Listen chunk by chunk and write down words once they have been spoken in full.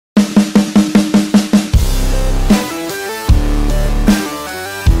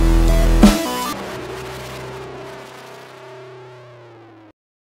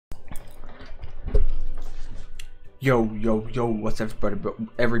Yo, what's up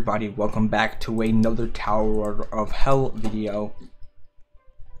everybody, welcome back to another Tower of Hell video.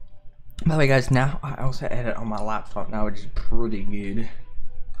 By the way guys, now I also edit on my laptop now, which is pretty good.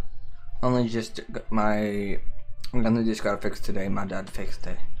 Only just got fixed today, my dad fixed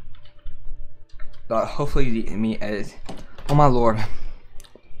it. But hopefully me edit, oh my lord.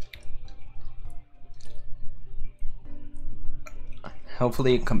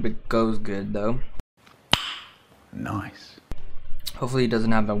 Hopefully it goes good though. Nice. Hopefully it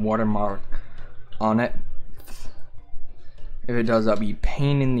doesn't have a watermark on it. If it does, that'll be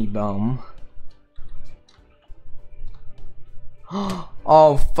pain in the bum.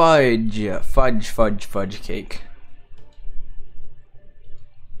 Oh, fudge cake.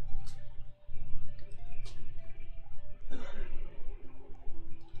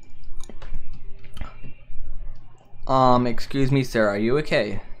 Excuse me, sir, are you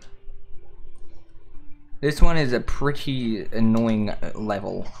okay? This one is a pretty annoying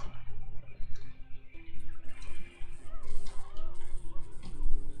level.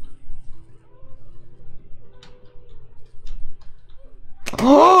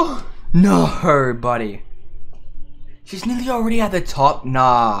 Oh no, buddy. She's nearly already at the top.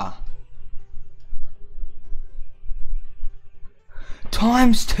 Nah.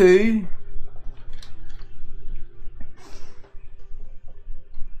 ×2.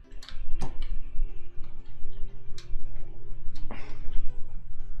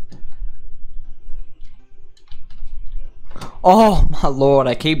 Oh my lord,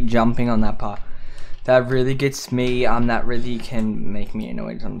 I keep jumping on that part. That really gets me, that really can make me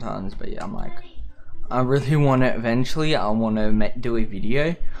annoyed sometimes, but yeah, I'm like, I really want to, eventually, I want to do a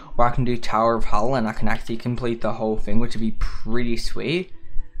video where I can do Tower of Hell and I can actually complete the whole thing, which would be pretty sweet.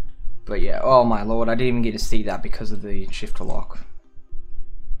 But yeah, oh my lord, I didn't even get to see that because of the shift lock.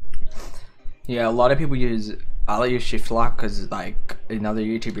 Yeah, a lot of people use, I use shift lock because like another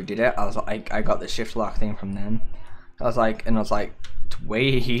YouTuber did it. I was like, I got the shift lock thing from them. I was like, it's way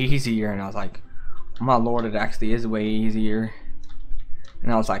easier, and I was like, oh my lord, it actually is way easier.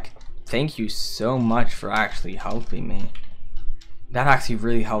 And I was like, thank you so much for actually helping me. That actually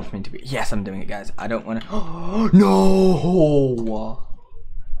really helped me to be, yes, I'm doing it guys. I don't want to, no!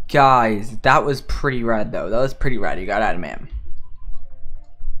 Guys, that was pretty rad though. That was pretty rad, you got admit.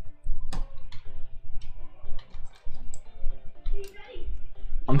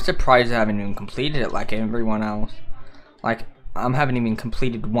 I'm surprised I haven't even completed it like everyone else. Like, I haven't even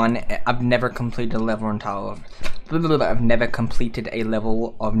completed one. I've never completed a level in Tower of, I've never completed a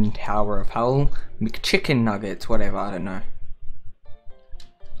level of Tower of Hell. Chicken nuggets, whatever, I don't know.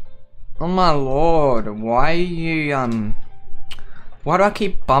 Oh my lord, why are you, why do I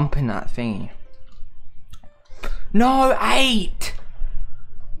keep bumping that thingy? No, 8!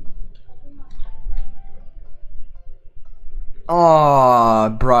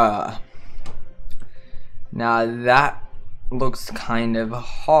 Oh, bruh. Now that looks kind of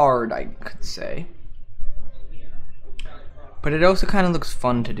hard, I could say, but it also kind of looks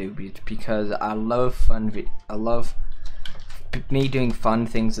fun to do because I love me doing fun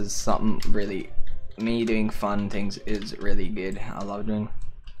things is something really, doing fun things is really good. I love doing.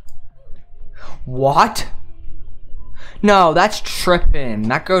 What? No, that's tripping.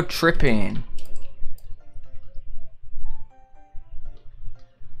 That girl tripping.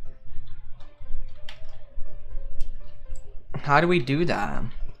 How do we do that?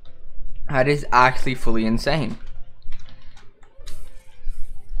 That is actually fully insane.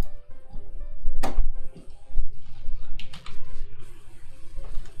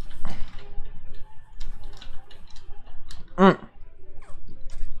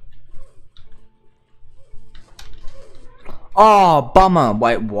 Oh, bummer.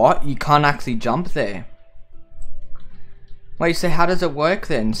 Wait, what? You can't actually jump there. Wait, so how does it work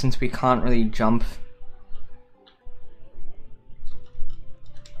then, since we can't really jump?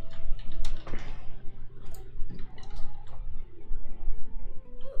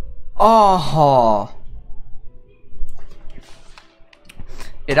 Oh,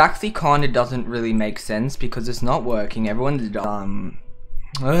 it actually kind of doesn't really make sense because it's not working. Everyone's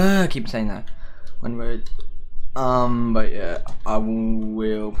I keep saying that one word. But yeah, I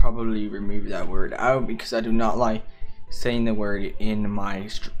will probably remove that word out because I do not like saying the word in my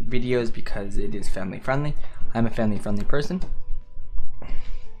videos because it is family friendly. I'm a family friendly person.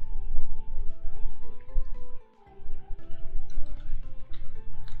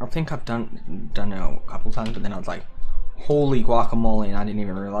 I think I've done it a couple times, but then I was like, holy guacamole, and I didn't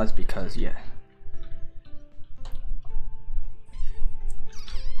even realize because, yeah.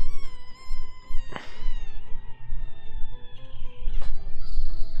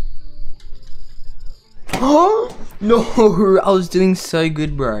 No, I was doing so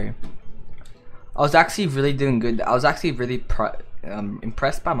good, bro. I was actually really doing good. I was actually really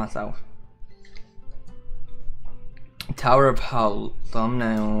impressed by myself. Tower of Hell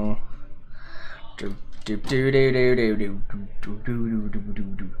thumbnail.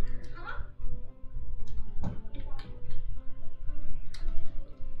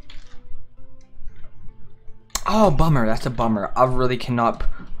 Oh, bummer. That's a bummer.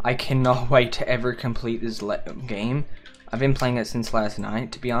 I cannot wait to ever complete this game. I've been playing it since last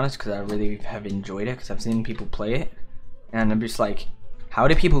night, to be honest, because I really have enjoyed it, because I've seen people play it. And I'm just like, how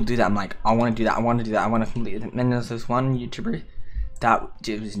do people do that? I'm like, I want to do that, I want to do that, I want to complete it. And then there's this one YouTuber that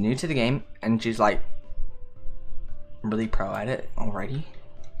was new to the game, and she's like, really pro at it already.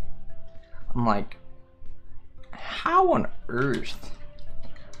 I'm like, how on earth?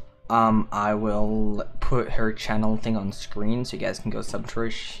 I will put her channel thing on screen so you guys can go sub to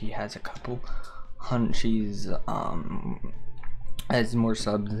her. She has a couple she's has more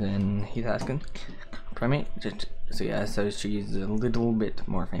subs than he's asking from me. Just so yeah, so she's a little bit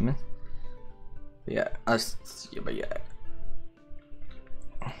more famous. But yeah,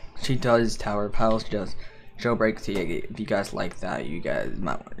 she does Tower of Hell, she does Jailbreak. So yeah, if you guys like that, you guys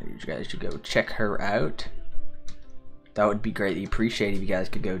should go check her out. That would be greatly appreciated if you guys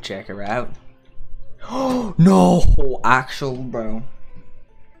could go check her out. Oh no, actual bro.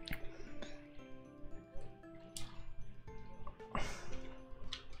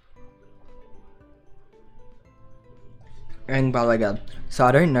 And by the way, guys, so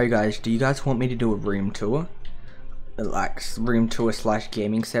I don't know, guys, do you guys want me to do a room tour? Like room tour /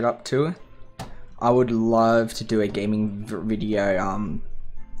 gaming setup tour? I would love to do a gaming video,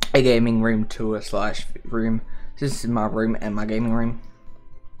 a gaming room tour / room. This is my room and my gaming room.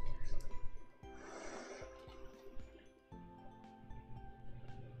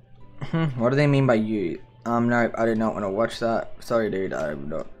 What do they mean by you? No, I did not want to watch that. Sorry, dude. I'm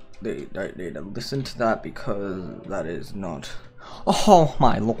not. Don't need to listen to that because that is not. Oh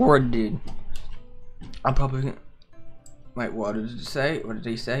my lord, dude. I'm probably. Wait, what did it say? What did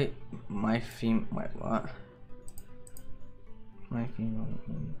he say? My theme. Wait, what? My female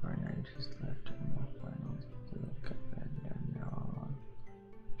partner just left in the finals.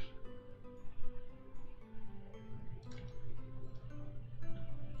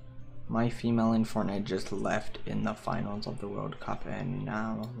 My female in Fortnite just left in the finals of the World Cup, and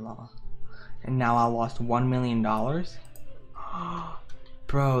now I lost $1 million.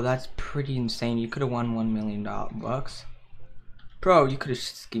 Bro, that's pretty insane. You could have won $1 million bucks. Bro, you could have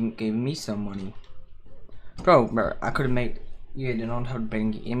just given me some money. Bro, I could have made. Yeah, then on how to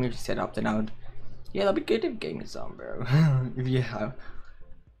bring image set up, then I would. Yeah, that'd be good if you gave me some, bro. If you have.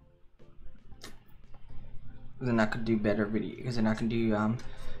 Then I could do better videos, and I can do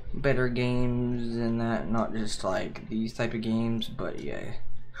better games and that, not just like these type of games, but yeah.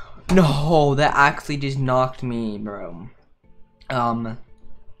 No, that actually just knocked me, bro. Now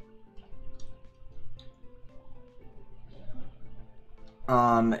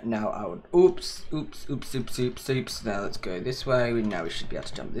I would, oops. Now let's go this way. Now we should be able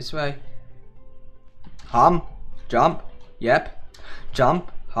to jump this way. Jump, yep,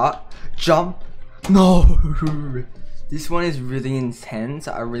 jump, jump. No, this one is really intense.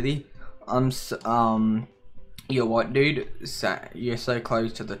 I really, yo, what, dude? You're so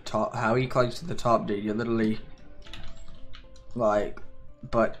close to the top. How are you close to the top, dude? You're literally, like,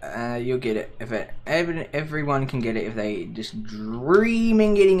 but you'll get it. If everyone can get it if they just dream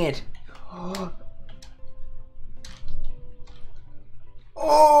in getting it.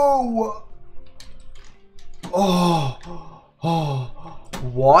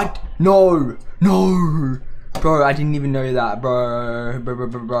 What? No, bro, I didn't even know that, bro.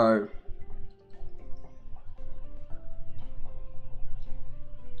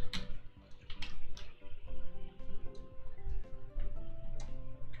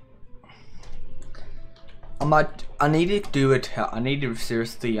 I need to do it. I need to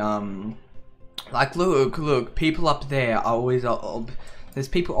seriously, like, look, people up there are always, there's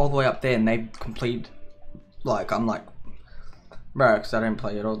people all the way up there and they complete, like, I'm like, bro, because I don't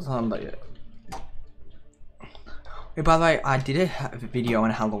play it all the time, but yeah. By the way, I did have a video on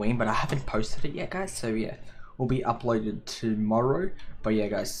Halloween, but I haven't posted it yet, guys, so yeah, will be uploaded tomorrow. But yeah,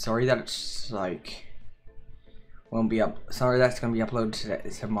 guys, sorry that it's like won't be up. Sorry that's gonna be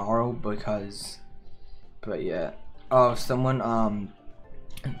uploaded tomorrow because. But yeah. Oh, someone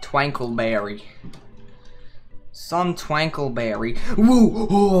Twankleberry. Some Twankleberry. Woo!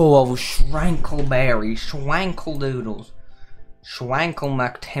 Oh, Schwankleberry. Schwankeldoodles.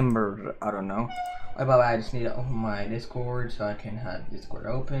 Schwankelmactimber. I don't know. Oh, by the way, I just need to open my Discord so I can have Discord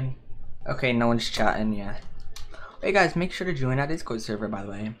open. Okay, no one's chatting, yeah. Hey guys, make sure to join our Discord server, by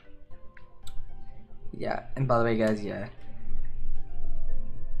the way. Yeah, and by the way guys, yeah,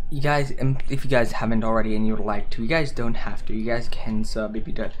 you guys, if you guys haven't already and you would like to, you guys don't have to. You guys can sub if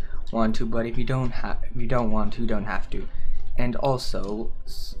you don't want to, but if you don't want to, you don't have to. And also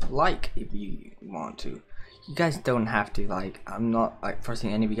like if you want to. You guys don't have to. Like, I'm not like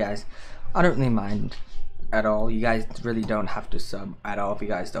forcing any of you guys. I don't really mind at all. You guys really don't have to sub at all if you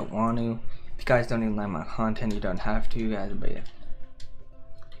guys don't want to. If you guys don't even like my content, you don't have to, guys. But yeah,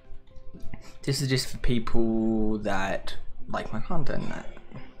 this is just for people that like my content.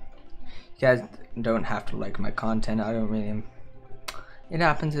 You guys don't have to like my content. I don't really. It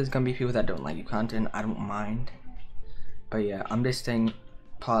happens. There's gonna be people that don't like your content. I don't mind. But yeah, I'm just staying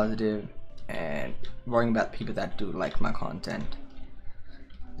positive and worrying about people that do like my content.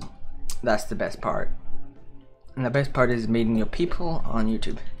 That's the best part. And the best part is meeting your people on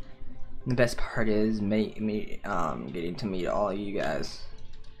YouTube. And the best part is getting to meet all of you guys.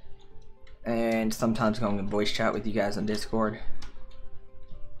 And sometimes going to voice chat with you guys on Discord.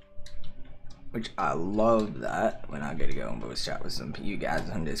 Which I love that when I get to go and voice chat with some of you guys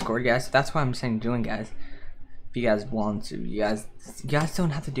on Discord, guys. That's why I'm saying doing, guys. If you guys want to, you guys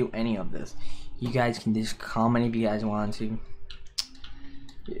don't have to do any of this. You guys can just comment if you guys want to.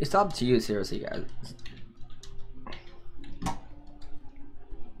 It's up to you, seriously, guys.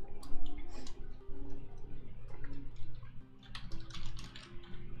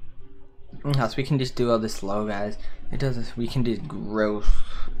 So we can just do all this slow, guys. It doesn't. We can just grow.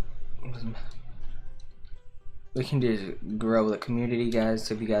 We can just grow the community, guys.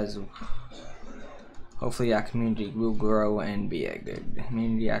 So if you guys, hopefully our community will grow and be a good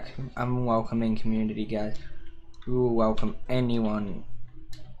community. I'm a welcoming community, guys. We will welcome anyone,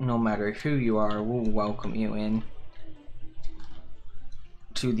 no matter who you are. We'll welcome you in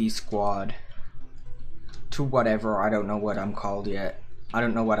to the squad, to whatever. I don't know what I'm called yet. I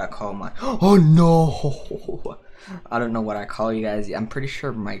don't know what I call my. Oh no! I don't know what I call you guys. I'm pretty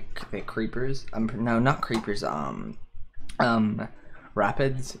sure the creepers. No, not creepers.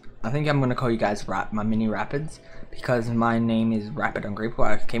 Rapids. I think I'm gonna call you guys my mini rapids because my name is Rapid Uncreepable.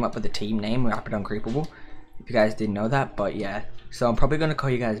 I came up with the team name Rapid Uncreepable. If you guys didn't know that, but yeah. So I'm probably gonna call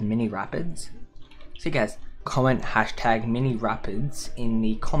you guys mini rapids. So you guys comment hashtag mini rapids in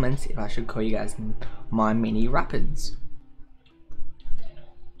the comments if I should call you guys my mini rapids.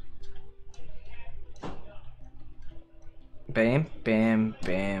 Bam, bam,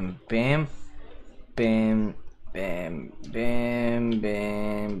 bam, bam, bam, bam, bam,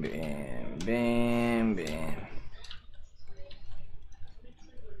 bam, bam, bam, bam.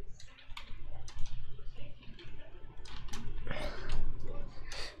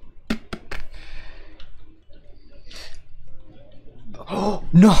 Oh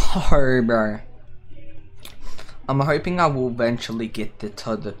no, bro. I'm hoping I will eventually get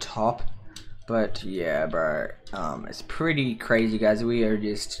to the top. But yeah, bro, it's pretty crazy, guys. We are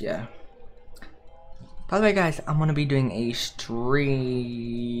just, yeah. By the way, guys, I'm gonna be doing a stream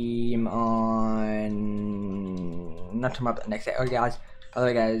on not tomorrow, but next day. Oh, guys. By the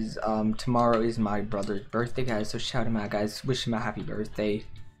way, guys, tomorrow is my brother's birthday, guys. So shout him out, guys. Wish him a happy birthday.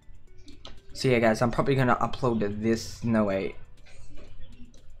 So yeah, guys, I'm probably gonna upload this. No wait.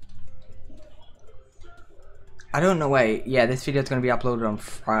 I don't know, wait, yeah, this video is going to be uploaded on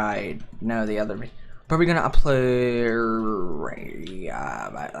Friday. No, the other video. Probably going to upload, yeah,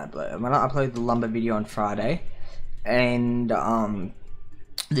 I'm going to upload the lumber video on Friday. And,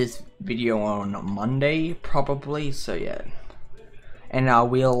 this video on Monday, probably, so yeah. And I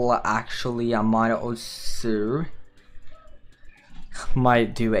will actually, I might also,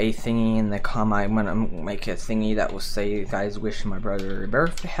 might do a thingy in the comment. I'm gonna make a thingy that will say, guys, wish my brother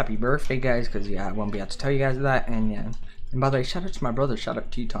happy birthday, guys, because yeah, I won't be able to tell you guys that. And yeah, and by the way, shout out to my brother, shout out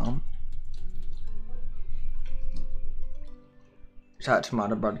to you, Tom. Shout out to my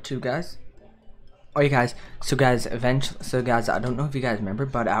other brother too, guys. Oh, you guys, so guys, eventually, so guys, I don't know if you guys remember,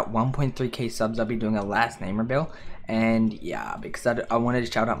 but at 1.3k subs, I'll be doing a last name reveal. And yeah, because I wanted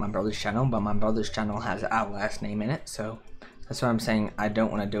to shout out my brother's channel, but my brother's channel has our last name in it, so that's what I'm saying. I don't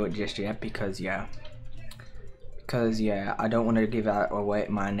want to do it just yet because yeah, I don't want to give out away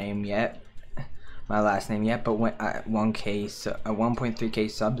my name yet, my last name yet. But when at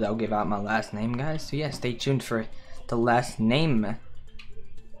 1.3k subs, I'll give out my last name, guys. So yeah, stay tuned for the last name.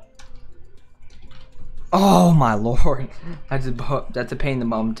 Oh my lord, that's a pain in the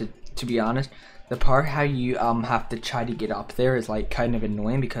bum to be honest. The part how you have to try to get up there is like kind of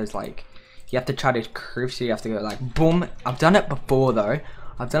annoying because like you have to try to curve, so you have to go like boom. I've done it before though.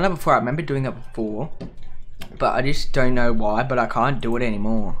 I remember doing it before, but I just don't know why. But I can't do it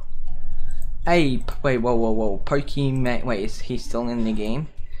anymore. Hey, wait, whoa. Pokemon, wait, is he still in the game?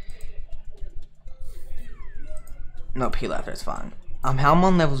 Nope, he left, it's fine. How I'm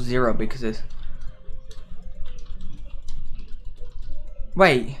on level 0 because it's...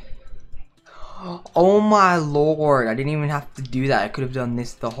 Wait. Oh my lord, I didn't even have to do that. I could have done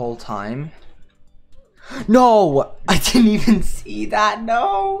this the whole time. No! I didn't even see that,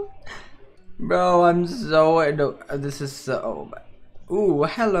 no! Bro, I'm so... No, this is so... Ooh,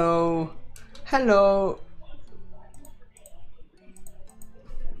 hello. Hello.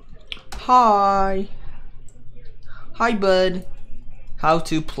 Hi. Hi, bud. How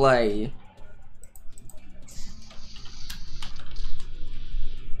to play.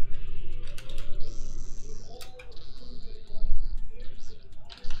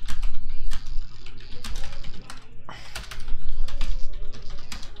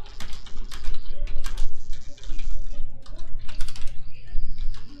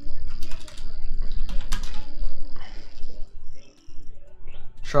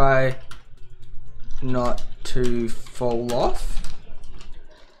 Try not to fall off.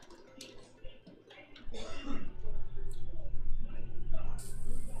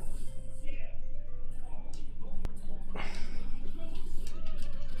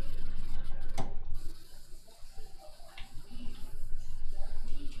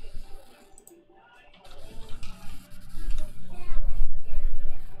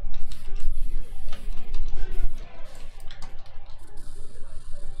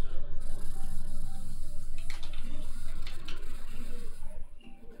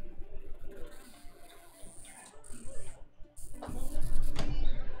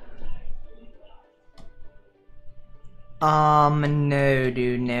 No,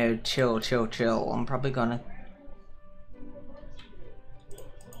 dude, no, chill. I'm probably gonna...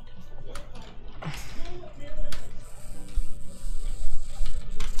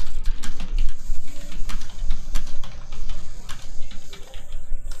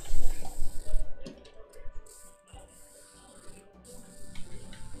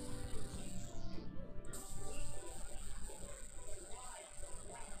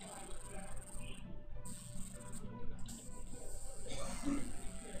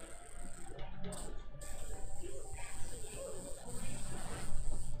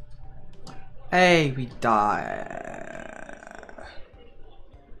 Hey, we die.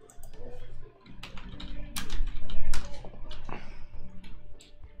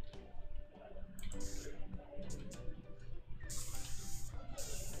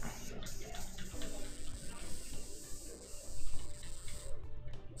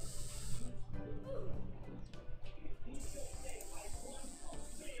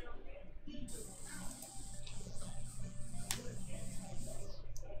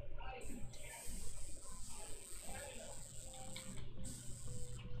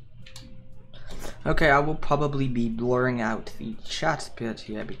 Okay, I will probably be blurring out the chat bit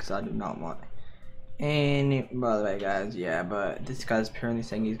here because I do not want any. By the way, guys, yeah, but this guy's apparently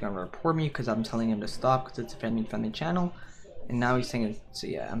saying he's gonna report me because I'm telling him to stop because it's a family-friendly channel, and now he's saying it. So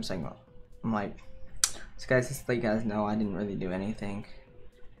yeah, I'm saying, I'm like, so guys, just let you guys know I didn't really do anything.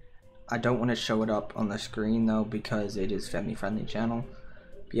 I don't want to show it up on the screen though because it is family-friendly channel.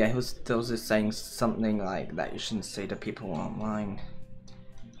 But yeah, he was still just saying something like that you shouldn't say to people online.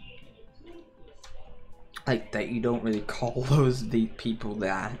 Like that you don't really call the people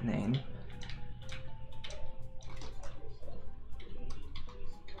that name.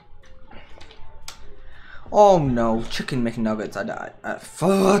 Oh no, chicken McNuggets, I died.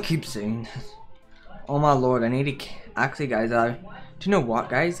 Fuck, I keep saying this. Oh my lord, I need to actually, guys, do you know what,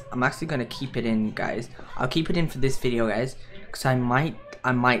 guys? I'm actually gonna keep it in, guys. I'll keep it in for this video, guys, because I might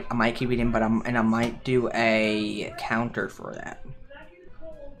keep it in, but I might do a counter for that.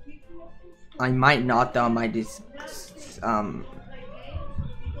 I might not though, I might just, I'm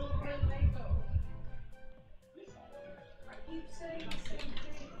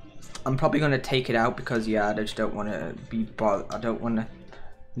probably gonna take it out because yeah, I just don't want to be I don't want to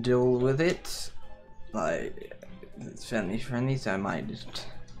deal with it. Like, it's family friendly, so I might just,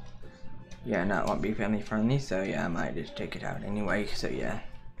 yeah, not want to be family friendly, so yeah, I might just take it out anyway, so yeah.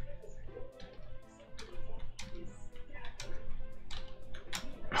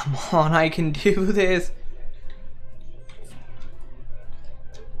 Come on, I can do this.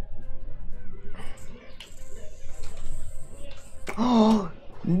 Oh,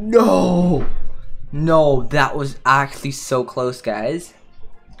 no. No, that was actually so close, guys.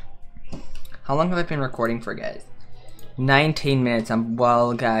 How long have I been recording for, guys? 19 minutes.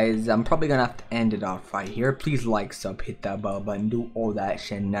 Well, guys, I'm probably gonna have to end it off right here. Please like, sub, hit that bell button, do all that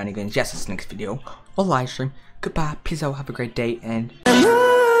shenanigans. Yes, it's next video or live stream. Goodbye, peace out, have a great day, and